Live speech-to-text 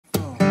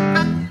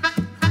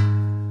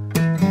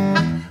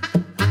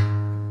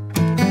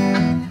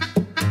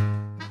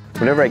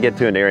Whenever I get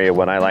to an area,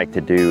 what I like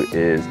to do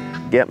is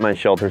get my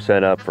shelter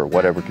set up for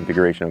whatever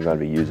configuration I'm going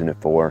to be using it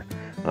for.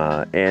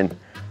 And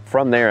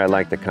from there, I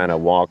like to kind of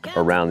walk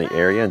around the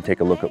area and take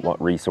a look at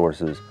what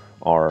resources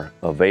are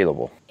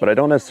available. But I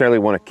don't necessarily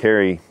want to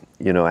carry,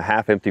 you know, a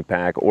half empty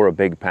pack or a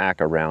big pack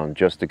around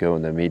just to go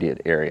in the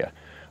immediate area.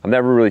 I'm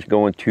never really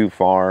going too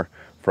far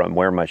from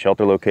where my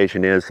shelter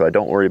location is, so I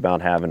don't worry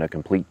about having a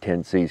complete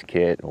tent seize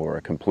kit or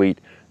a complete,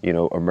 you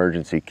know,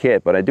 emergency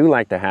kit. But I do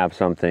like to have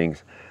some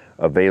things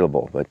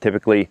available. But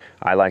typically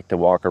I like to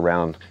walk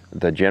around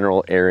the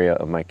general area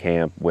of my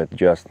camp with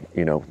just,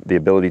 you know, the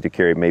ability to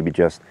carry maybe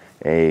just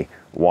a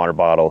water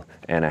bottle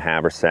and a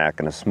haversack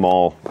and a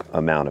small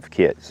amount of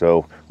kit.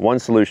 So one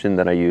solution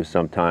that I use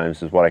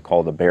sometimes is what I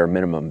call the bare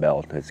minimum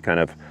belt. It's kind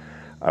of,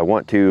 I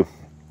want to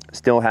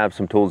still have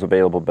some tools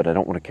available, but I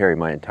don't want to carry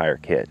my entire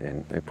kit.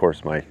 And of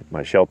course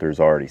my shelter is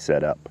already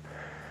set up.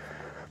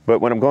 But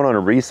when I'm going on a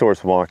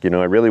resource walk, you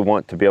know, I really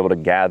want to be able to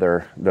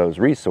gather those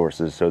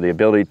resources. So the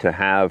ability to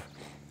have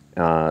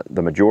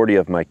the majority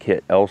of my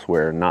kit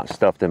elsewhere, not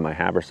stuffed in my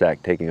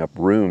haversack, taking up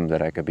room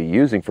that I could be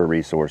using for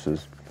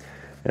resources,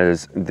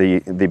 is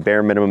the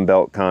bare minimum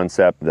belt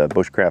concept, the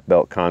bushcraft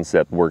belt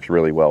concept works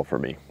really well for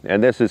me.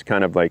 And this is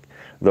kind of like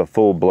the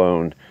full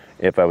blown,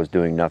 if I was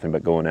doing nothing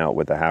but going out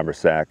with a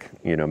haversack,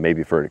 you know,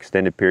 maybe for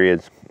extended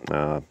periods.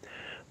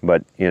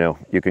 But, you know,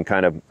 you can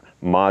kind of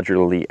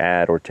modularly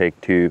add or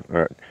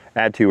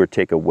add to or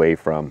take away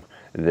from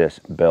this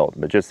belt.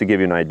 But just to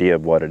give you an idea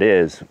of what it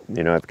is,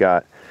 you know, I've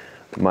got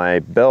my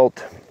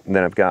belt, and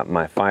then I've got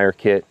my fire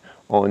kit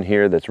on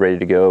here that's ready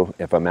to go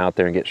if I'm out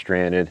there and get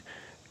stranded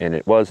and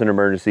it was an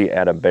emergency.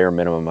 At a bare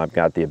minimum, I've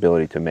got the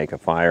ability to make a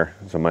fire.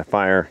 So my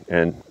fire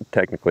and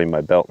technically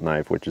my belt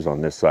knife, which is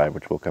on this side,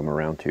 which we'll come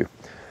around to.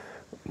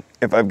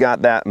 If I've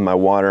got that in my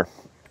water,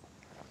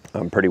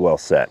 I'm pretty well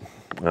set.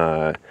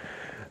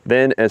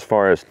 Then as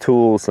far as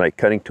tools, like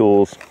cutting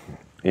tools,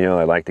 you know,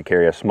 I like to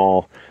carry a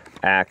small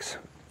axe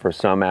for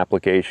some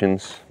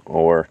applications,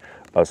 or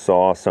a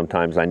saw.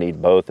 Sometimes I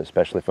need both,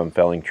 especially if I'm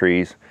felling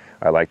trees.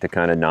 I like to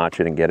kind of notch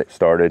it and get it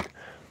started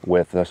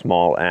with a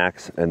small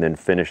axe and then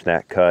finish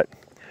that cut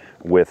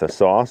with a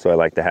saw. So I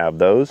like to have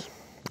those.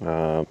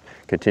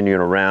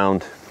 Continuing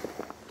around,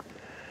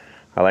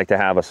 I like to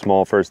have a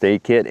small first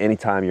aid kit.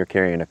 Anytime you're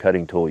carrying a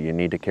cutting tool, you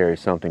need to carry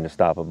something to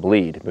stop a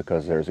bleed,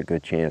 because there's a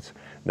good chance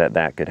that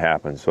that could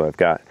happen. So I've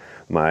got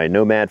my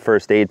Nomad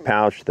first aid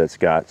pouch that's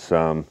got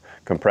some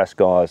compressed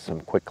gauze,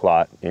 some quick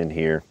clot in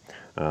here.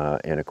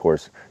 And of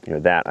course, you know,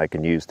 that I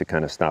can use to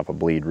kind of stop a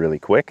bleed really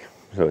quick.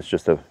 So it's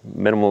just a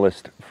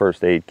minimalist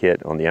first aid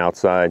kit on the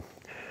outside.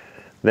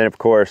 Then of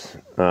course,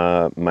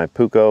 my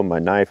puko, my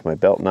knife, my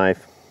belt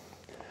knife.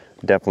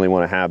 Definitely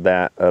want to have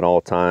that at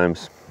all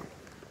times.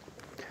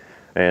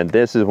 And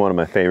this is one of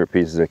my favorite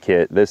pieces of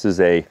kit. This is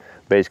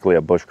basically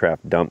a bushcraft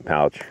dump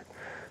pouch.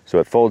 So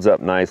it folds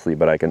up nicely,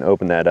 but I can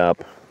open that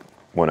up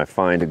when I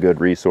find a good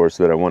resource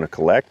that I want to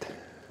collect.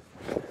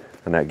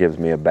 And that gives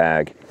me a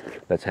bag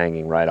that's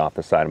hanging right off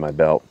the side of my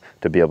belt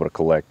to be able to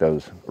collect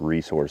those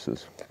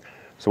resources.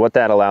 So what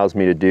that allows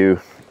me to do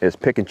is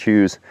pick and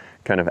choose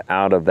kind of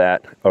out of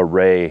that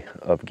array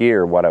of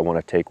gear what I want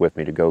to take with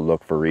me to go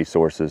look for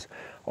resources.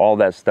 All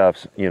that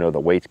stuff's, you know, the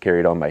weight's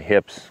carried on my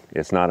hips.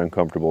 It's not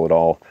uncomfortable at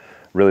all.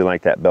 Really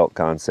like that belt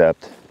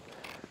concept.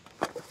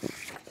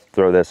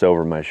 Throw this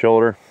over my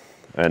shoulder,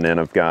 and then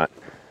I've got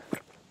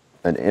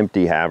an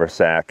empty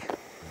haversack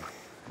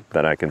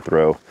that I can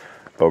throw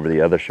over the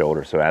other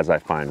shoulder. So as I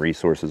find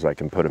resources, I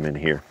can put them in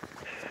here.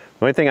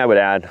 The only thing I would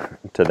add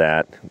to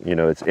that, you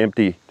know, it's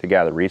empty to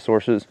gather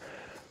resources,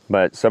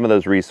 but some of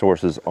those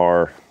resources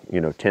are, you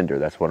know, tinder.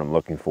 That's what I'm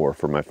looking for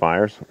my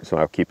fires. So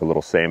I'll keep a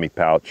little SAMI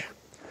pouch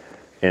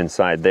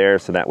inside there.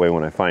 So that way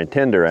when I find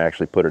tinder, I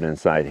actually put it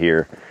inside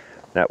here.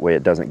 That way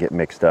it doesn't get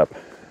mixed up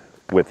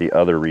with the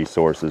other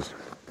resources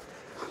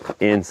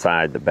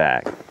inside the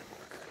bag.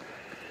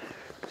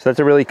 So that's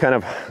a really kind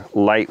of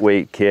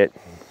lightweight kit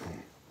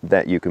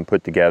that you can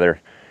put together.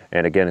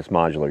 And again, it's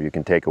modular. You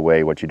can take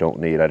away what you don't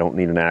need. I don't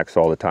need an axe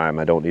all the time.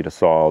 I don't need a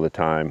saw all the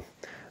time.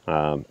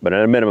 But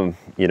at a minimum,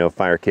 you know,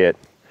 fire kit,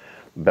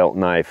 belt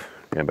knife,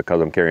 and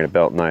because I'm carrying a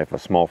belt knife, a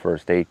small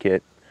first aid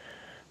kit.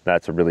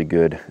 That's a really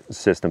good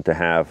system to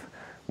have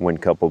when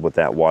coupled with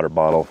that water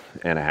bottle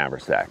and a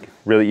haversack.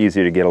 Really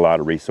easy to get a lot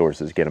of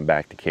resources, get them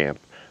back to camp.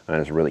 And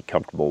it's a really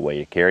comfortable way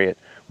to carry it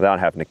without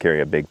having to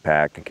carry a big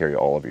pack and carry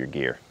all of your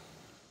gear.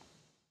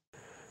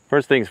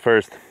 First things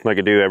first, like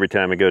I do every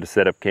time I go to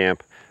set up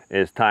camp,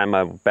 is tie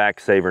my back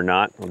saver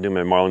knot. I'll do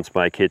my marlin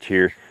spike hitch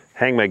here,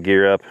 hang my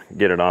gear up,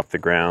 get it off the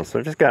ground. So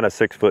I've just got a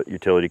 6-foot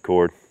utility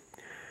cord,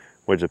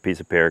 which is a piece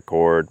of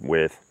paracord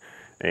with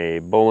a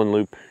bowline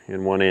loop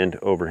in one end,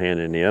 overhand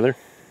in the other.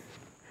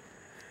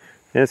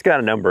 And it's got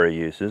a number of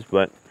uses,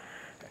 but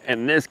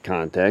in this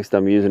context,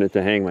 I'm using it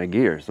to hang my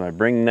gear. So I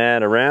bring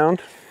that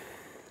around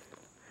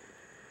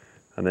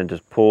and then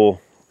just pull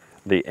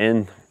the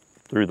end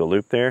through the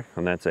loop there,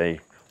 and that's a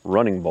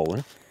running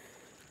bowline.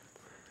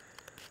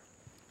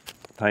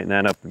 Tighten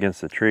that up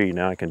against the tree.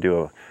 Now I can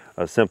do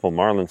a simple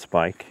marlin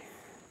spike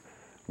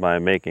by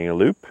making a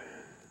loop,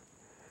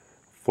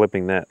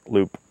 flipping that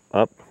loop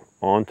up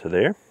onto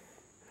there,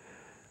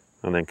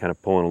 and then kind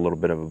of pulling a little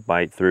bit of a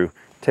bite through.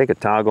 Take a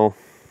toggle,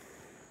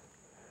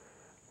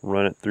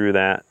 run it through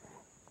that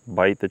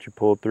bite that you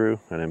pulled through,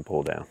 and then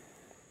pull down.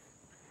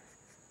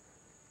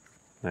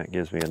 That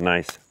gives me a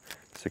nice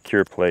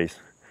secure place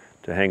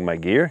to hang my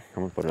gear.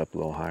 I'm gonna put it up a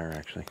little higher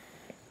actually.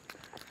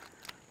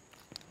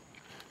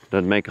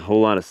 Doesn't make a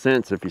whole lot of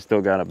sense if you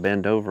still got to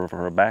bend over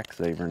for a back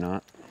save or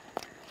not.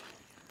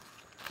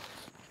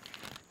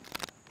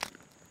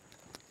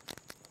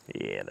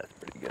 Yeah, that's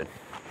pretty good.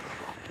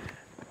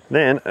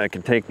 Then I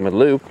can take my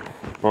loop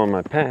on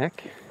my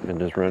pack and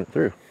just run it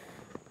through.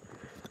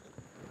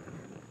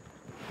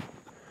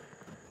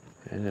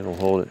 And it'll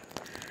hold it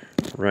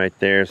right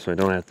there so I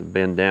don't have to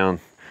bend down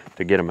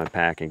to get in my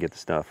pack and get the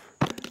stuff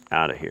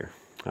out of here.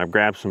 I've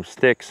grabbed some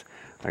sticks.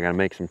 I gotta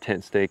make some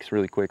tent stakes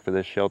really quick for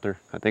this shelter.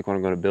 I think what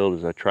I'm gonna build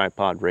is a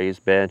tripod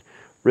raised bed.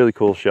 Really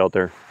cool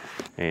shelter,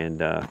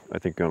 and I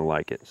think you're gonna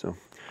like it. So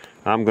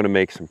I'm gonna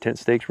make some tent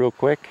stakes real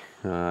quick.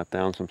 I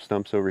found some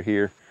stumps over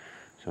here,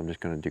 so I'm just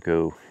gonna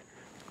go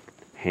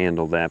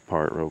handle that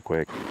part real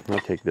quick. I'll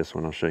take this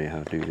one, I'll show you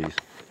how to do these.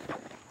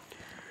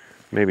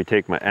 Maybe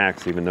take my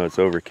axe even though it's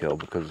overkill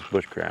because it's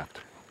bushcraft.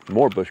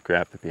 More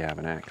bushcraft if you have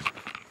an axe.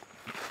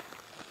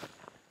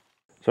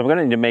 So I'm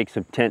gonna need to make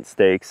some tent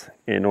stakes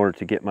in order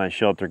to get my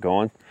shelter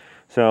going.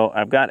 So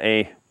I've got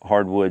a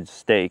hardwood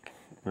stake,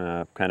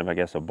 kind of I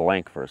guess a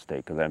blank for a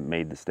stake because I haven't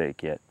made the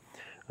stake yet.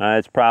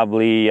 It's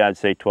probably, I'd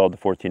say 12 to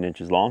 14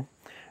 inches long.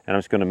 And I'm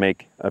just gonna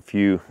make a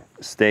few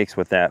stakes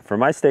with that. For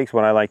my stakes,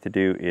 what I like to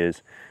do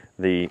is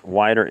the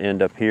wider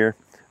end up here,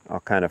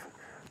 I'll kind of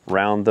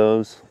round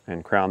those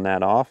and crown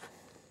that off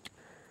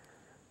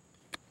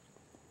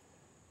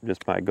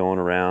just by going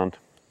around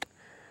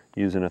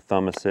using a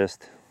thumb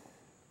assist.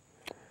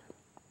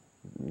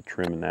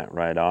 Trimming that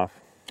right off.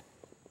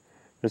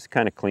 Just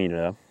kind of clean it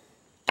up.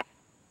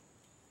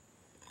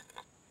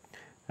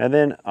 And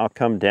then I'll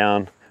come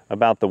down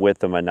about the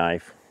width of my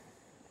knife,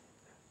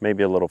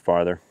 maybe a little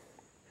farther.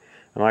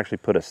 I'll actually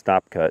put a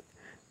stop cut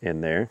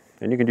in there.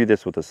 And you can do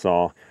this with a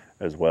saw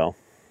as well.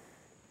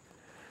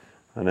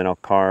 And then I'll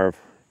carve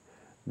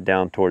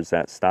down towards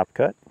that stop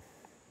cut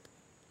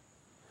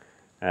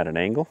at an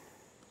angle.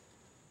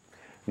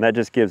 And that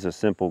just gives a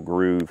simple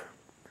groove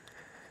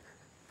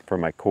for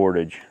my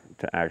cordage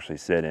to actually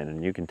sit in,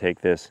 and you can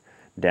take this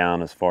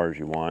down as far as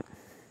you want,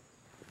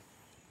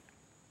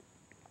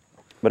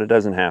 but it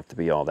doesn't have to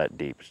be all that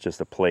deep. It's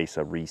just a place,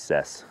 a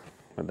recess.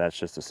 But that's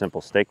just a simple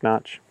stake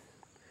notch,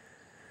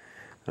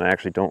 and I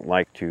actually don't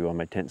like to on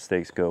my tent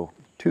stakes go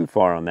too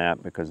far on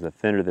that because the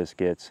thinner this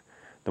gets,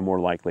 the more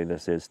likely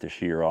this is to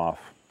shear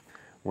off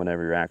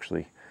whenever you're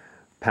actually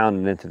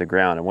pounding into the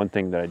ground. And one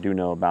thing that I do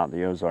know about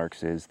the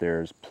Ozarks is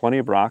there's plenty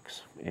of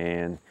rocks,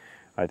 and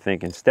I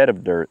think instead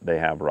of dirt, they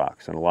have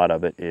rocks, and a lot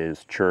of it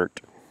is chert,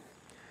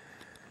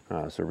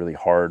 so really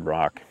hard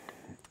rock,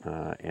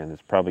 and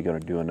it's probably going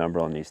to do a number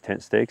on these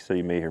tent stakes, so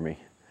you may hear me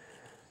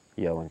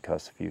yell and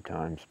cuss a few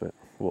times, but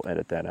we'll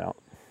edit that out.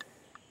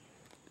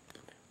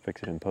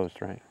 Fix it in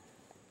post, right?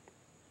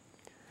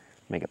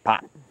 Make it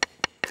pop.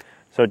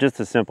 So just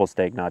a simple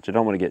stake notch. I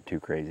don't want to get too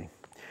crazy.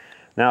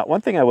 Now, one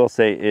thing I will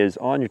say is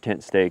on your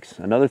tent stakes,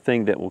 another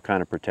thing that will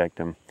kind of protect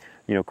them,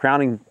 you know,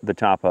 crowning the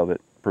top of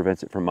it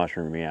prevents it from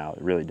mushrooming out.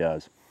 It really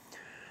does.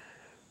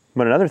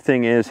 But another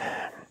thing is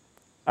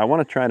I want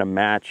to try to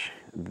match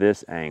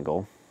this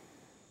angle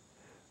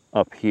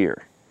up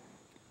here.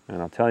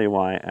 And I'll tell you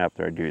why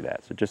after I do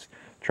that. So just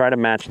try to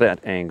match that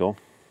angle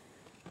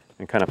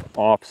and kind of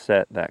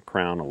offset that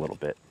crown a little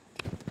bit.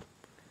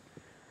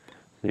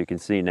 So you can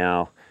see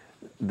now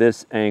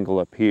this angle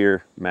up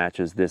here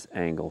matches this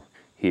angle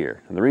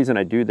here. And the reason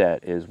I do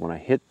that is when I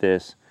hit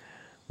this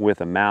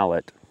with a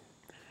mallet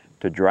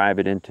to drive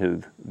it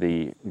into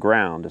the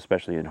ground,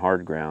 especially in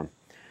hard ground,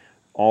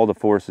 all the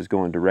force is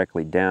going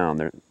directly down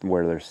there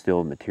where there's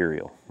still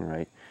material,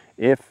 right?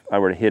 If I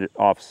were to hit it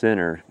off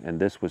center and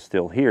this was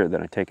still here,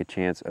 then I take a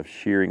chance of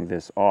shearing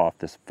this off,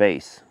 this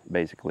face,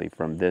 basically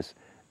from this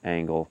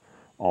angle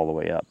all the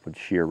way up, would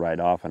shear right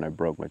off and I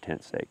broke my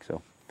tent stake.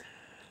 So,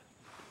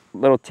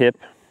 little tip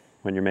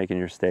when you're making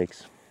your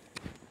stakes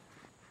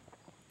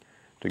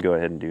to go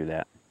ahead and do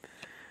that.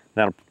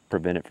 That'll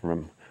prevent it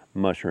from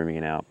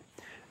mushrooming out.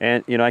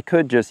 And you know, I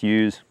could just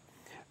use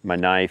my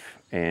knife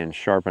and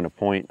sharpen a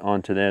point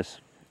onto this,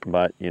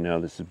 but you know,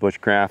 this is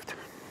bushcraft,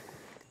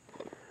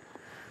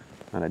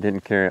 and I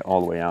didn't carry it all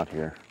the way out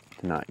here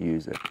to not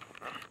use it.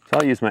 So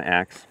I'll use my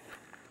axe,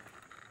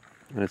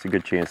 and it's a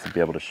good chance to be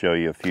able to show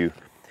you a few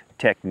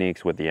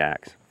techniques with the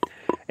axe.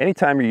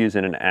 Anytime you're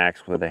using an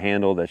axe with a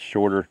handle that's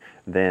shorter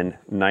than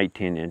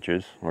 19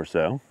 inches or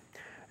so,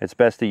 it's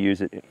best to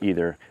use it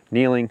either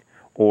kneeling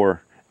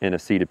or in a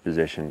seated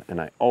position. And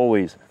I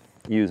always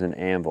use an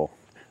anvil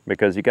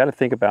because you got to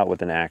think about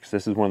with an axe,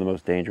 this is one of the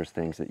most dangerous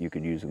things that you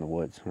could use in the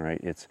woods, right?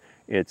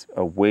 It's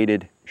a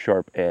weighted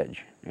sharp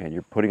edge, and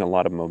you're putting a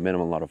lot of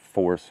momentum, a lot of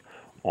force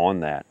on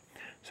that.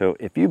 So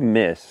if you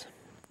miss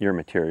your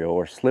material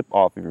or slip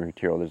off of your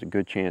material, there's a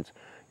good chance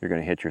you're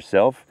going to hit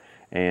yourself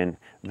And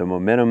the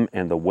momentum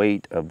and the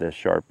weight of this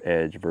sharp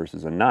edge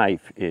versus a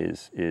knife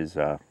is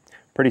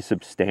pretty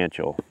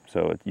substantial.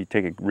 So you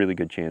take a really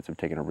good chance of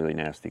taking a really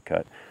nasty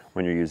cut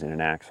when you're using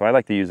an axe. So I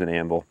like to use an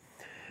anvil,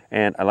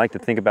 and I like to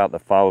think about the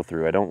follow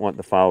through. I don't want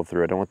the follow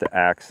through. I don't want the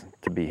axe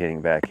to be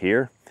hitting back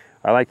here.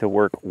 I like to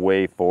work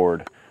way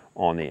forward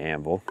on the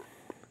anvil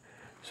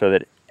so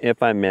that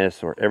if I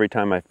miss, or every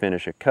time I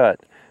finish a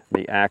cut,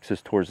 the axe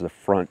is towards the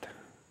front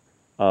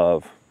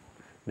of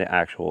the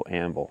actual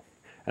anvil.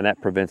 And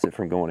that prevents it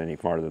from going any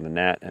farther than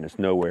that, and it's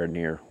nowhere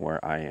near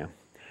where I am.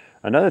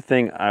 Another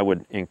thing I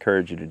would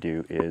encourage you to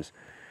do is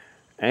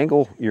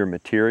angle your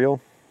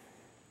material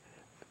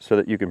so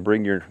that you can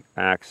bring your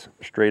axe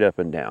straight up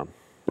and down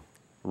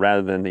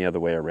rather than the other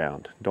way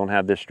around. Don't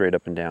have this straight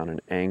up and down,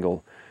 and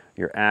angle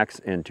your axe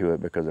into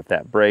it, because if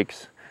that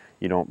breaks,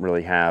 you don't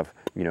really have,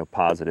 you know,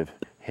 positive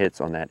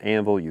hits on that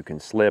anvil. You can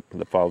slip,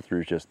 the follow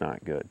through is just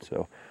not good.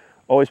 So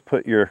always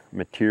put your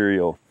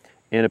material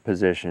in a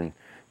position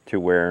to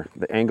where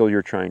the angle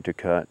you're trying to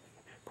cut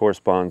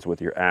corresponds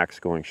with your axe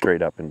going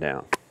straight up and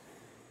down.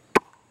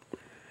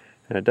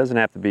 And it doesn't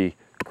have to be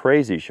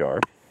crazy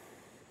sharp,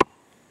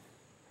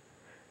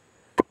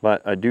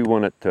 but I do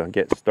want it to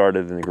get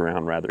started in the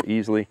ground rather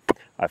easily.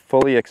 I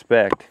fully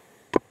expect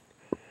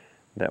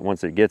that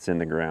once it gets in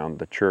the ground,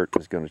 the chert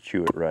is going to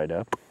chew it right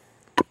up,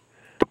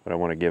 but I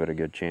want to give it a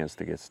good chance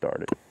to get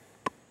started.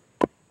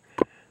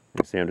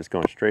 You see, I'm just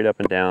going straight up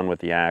and down with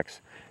the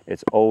axe.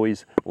 It's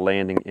always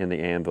landing in the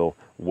anvil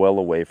well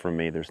away from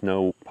me. There's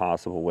no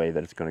possible way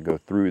that it's going to go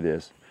through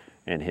this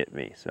and hit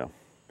me. So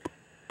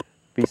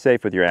be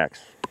safe with your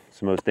axe. It's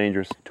the most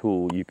dangerous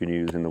tool you can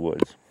use in the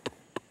woods.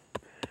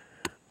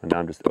 And now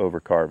I'm just over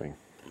carving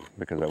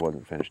because I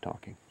wasn't finished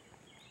talking.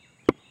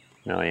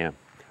 Now I am.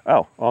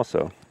 Oh,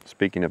 also,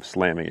 speaking of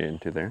slamming it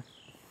into there,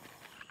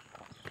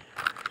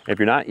 if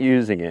you're not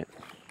using it,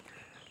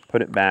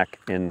 put it back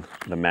in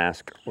the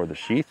mask or the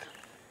sheath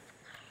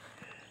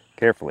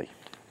carefully.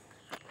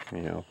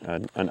 You know,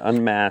 an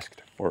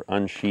unmasked or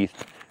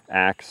unsheathed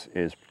axe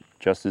is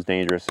just as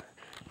dangerous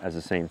as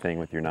the same thing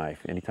with your knife.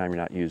 Anytime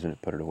you're not using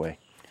it, put it away.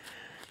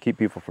 Keep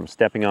people from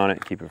stepping on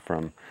it, keep it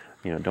from,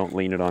 you know, don't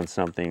lean it on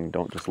something,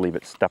 don't just leave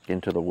it stuck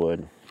into the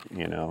wood.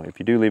 You know, if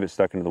you do leave it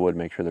stuck into the wood,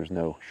 make sure there's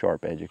no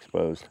sharp edge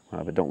exposed,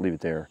 but don't leave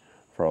it there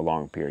for a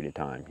long period of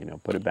time. You know,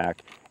 put it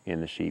back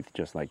in the sheath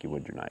just like you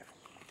would your knife.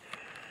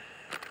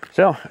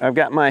 So I've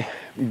got my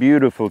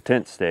beautiful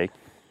tent stake,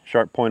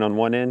 sharp point on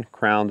one end,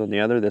 crowned on the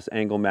other. This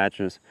angle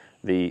matches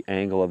the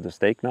angle of the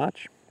stake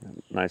notch.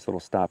 Nice little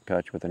stop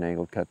cut with an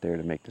angled cut there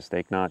to make the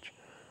stake notch.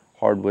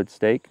 Hardwood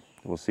stake.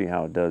 We'll see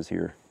how it does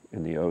here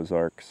in the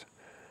Ozarks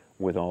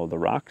with all the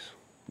rocks,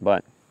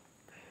 but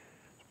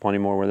there's plenty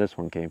more where this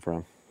one came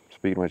from.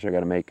 Speaking of which, I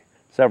got to make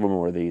several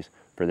more of these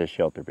for this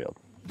shelter build.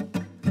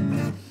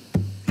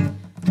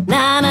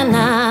 Na na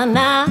na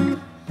na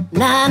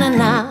na na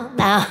na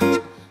na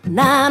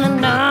na na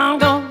na. I'm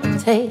gonna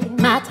take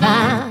my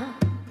time.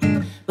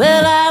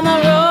 Well, I'm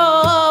a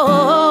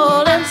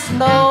rolling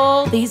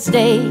slow these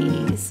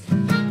days.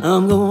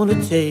 I'm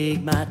gonna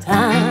take my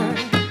time.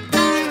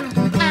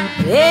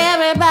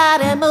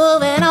 Everybody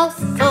moving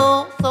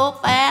oh so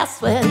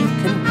fast. Well, you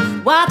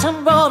can watch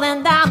them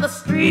rolling down the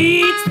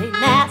streets. They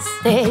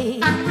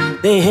nasty.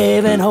 They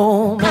heading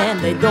home and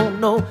they don't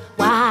know